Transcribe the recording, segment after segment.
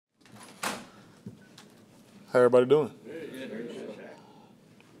How everybody doing?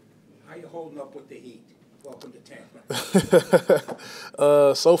 How you holding up with the heat? Welcome to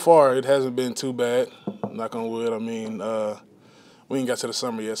Tampa. So far, it hasn't been too bad. Knock on wood. I mean, we ain't got to the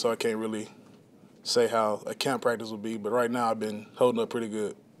summer yet, so I can't really say how a camp practice will be. But right now, I've been holding up pretty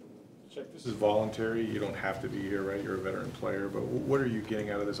good. Shaq, this is voluntary. You don't have to be here, right? You're a veteran player. But what are you getting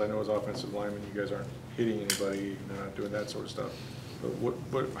out of this? I know as offensive linemen, you guys aren't hitting anybody. You're not doing that sort of stuff.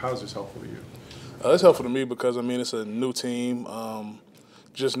 But how is this helpful to you? It's helpful to me because, I mean, it's a new team,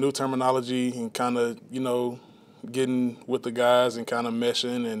 just new terminology and kind of, getting with the guys and kind of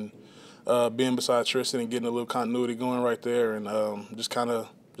meshing and being beside Tristan and getting a little continuity going right there and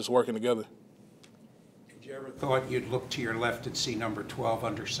just working together. Did you ever thought you'd look to your left and see number 12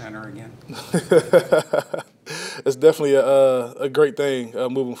 under center again? It's definitely a great thing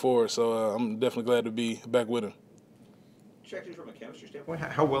moving forward, so I'm definitely glad to be back with him. Shaq, just from a chemistry standpoint,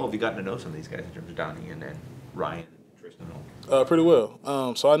 how well have you gotten to know some of these guys in terms of Donnie and then Ryan, Tristan? Pretty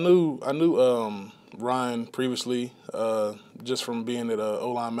well. So I knew Ryan previously, just from being at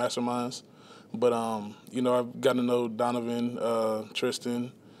O-line Masterminds. But I've gotten to know Donovan,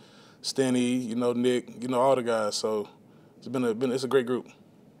 Tristan, Stenny, Nick, all the guys. So it's a great group.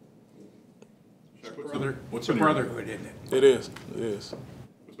 What's a brotherhood, isn't it? It is. It is.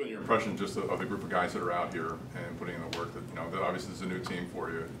 What's been your impression just of the group of guys that are out here and putting in the work that obviously is a new team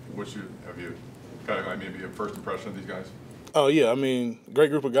for you? Have you kind of maybe a first impression of these guys? Oh yeah, I mean, great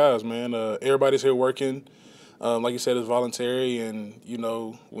group of guys, man. Everybody's here working. Like you said, it's voluntary, and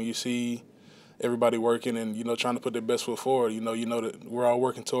when you see everybody working and trying to put their best foot forward, you know that we're all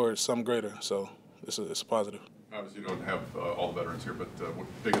working towards something greater. So it's a positive. Obviously, you don't have all the veterans here, but what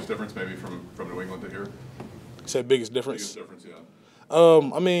biggest difference maybe from New England to here? You said biggest difference? Biggest difference, yeah.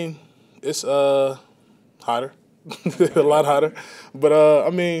 I mean, it's hotter, a lot hotter. But I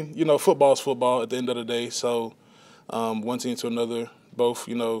mean, football's football at the end of the day. So one team to another, both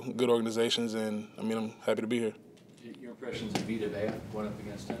good organizations, and I mean, I'm happy to be here. Your impressions of Vita Vea going up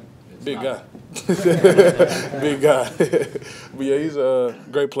against him? Big guy. Big guy. But yeah, he's a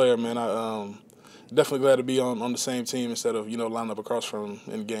great player, man. I definitely glad to be on the same team instead of lining up across from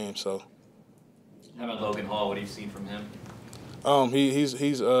him in games. So. How about Logan Hall? What have you seen from him? He's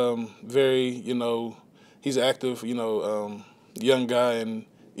very he's active, young guy and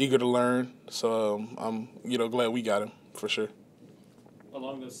eager to learn. So I'm glad we got him for sure.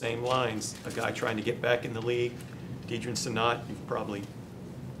 Along those same lines, a guy trying to get back in the league, Deidrin Sanat, you've probably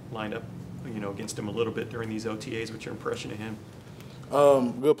lined up against him a little bit during these OTAs. What's your impression of him?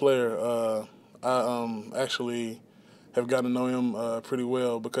 Good player. I actually have gotten to know him pretty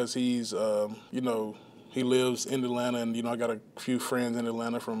well because he's he lives in Atlanta, and I got a few friends in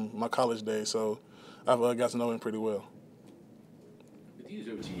Atlanta from my college days, so I've got to know him pretty well. With these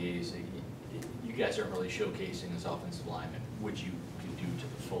OTAs, you guys aren't really showcasing as offensive linemen what you can do to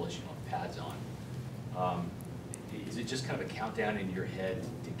the fullest, pads on. Is it just kind of a countdown in your head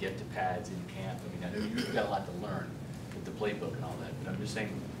to get to pads in camp? I mean, I know you've got a lot to learn with the playbook and all that, but I'm just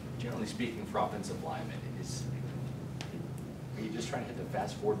saying, generally speaking, for offensive linemen, are you just trying to hit the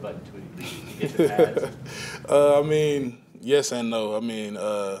fast forward button to get the pads? I mean, yes and no. I mean,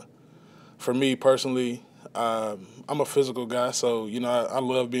 for me personally, I'm a physical guy, so I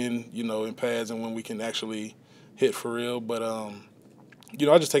love being in pads and when we can actually hit for real. But I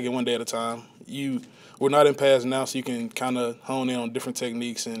just take it one day at a time. We're not in pads now, so you can kind of hone in on different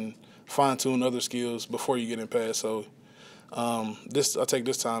techniques and fine tune other skills before you get in pads. So I take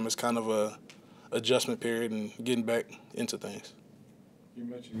this time as kind of a adjustment period and getting back into things. You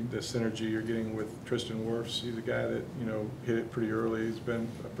mentioned the synergy you're getting with Tristan Wirfs. He's a guy that hit it pretty early. He's been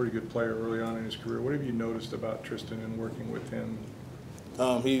a pretty good player early on in his career. What have you noticed about Tristan and working with him?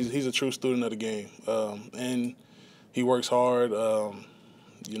 He's a true student of the game, and he works hard.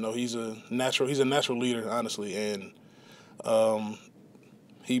 He's a natural leader, honestly, and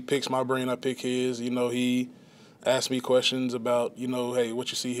he picks my brain, I pick his. He asks me questions about, hey, what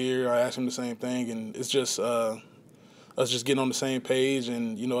you see here. I ask him the same thing, and it's just us just getting on the same page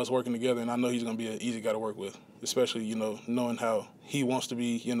and, us working together. And I know he's going to be an easy guy to work with, especially, knowing how he wants to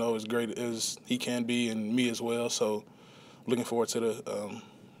be, as great as he can be, and me as well. So looking forward to the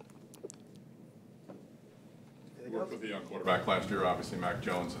You worked with the young quarterback last year, obviously Mac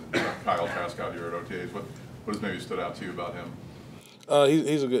Jones and Kyle Trask out here at OTAs. What has maybe stood out to you about him?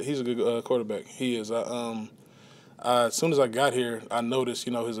 He's a good quarterback. He is. As soon as I got here, I noticed,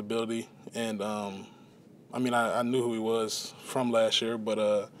 his ability, and I knew who he was from last year,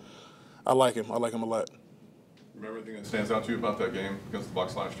 but I like him. I like him a lot. Remember anything that stands out to you about that game against the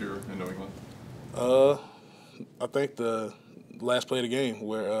Bucs last year in New England? I think the last play of the game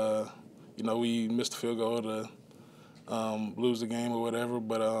where you know, we missed the field goal to lose the game or whatever.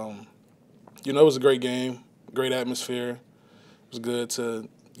 But, you know, it was a great game, great atmosphere. It was good to,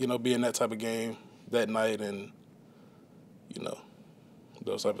 you know, be in that type of game that night and, you know,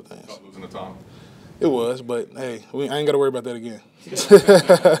 those type of things. About losing to Tom. It was, but, hey, I ain't got to worry about that again. Thank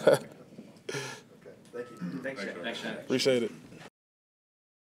you. Thanks, Shaq. Appreciate it.